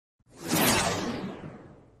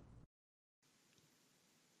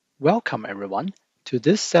Welcome everyone to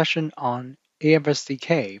this session on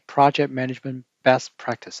AFSDK Project Management Best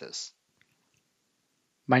Practices.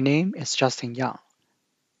 My name is Justin Yang.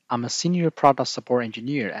 I'm a Senior Product Support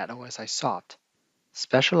Engineer at OSIsoft,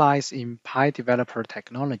 specialized in Pi developer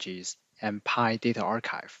technologies and Pi data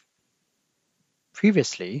archive.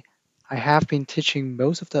 Previously, I have been teaching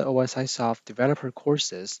most of the OSIsoft developer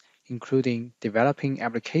courses, including developing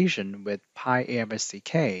application with Pi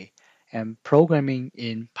AFSDK and programming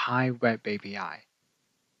in Pi Web API.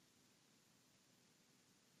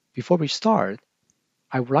 Before we start,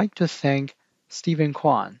 I would like to thank Stephen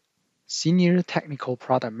Kwan, Senior Technical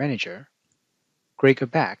Product Manager, Gregor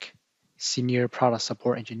Beck, Senior Product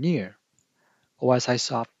Support Engineer,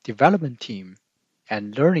 OSIsoft Development Team,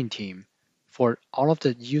 and Learning Team for all of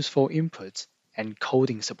the useful inputs and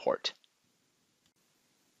coding support.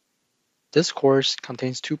 This course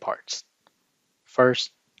contains two parts.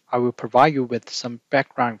 First, I will provide you with some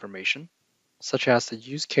background information, such as the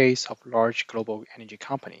use case of large global energy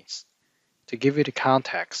companies, to give you the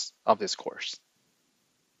context of this course.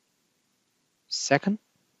 Second,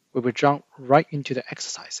 we will jump right into the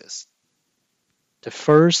exercises. The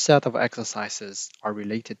first set of exercises are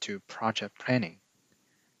related to project planning.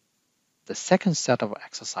 The second set of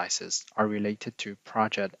exercises are related to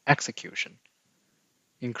project execution,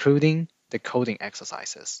 including the coding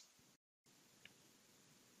exercises.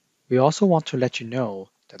 We also want to let you know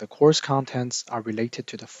that the course contents are related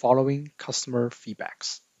to the following customer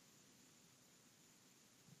feedbacks.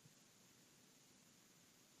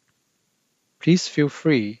 Please feel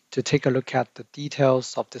free to take a look at the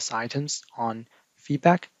details of these items on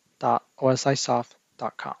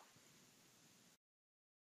feedback.osisoft.com.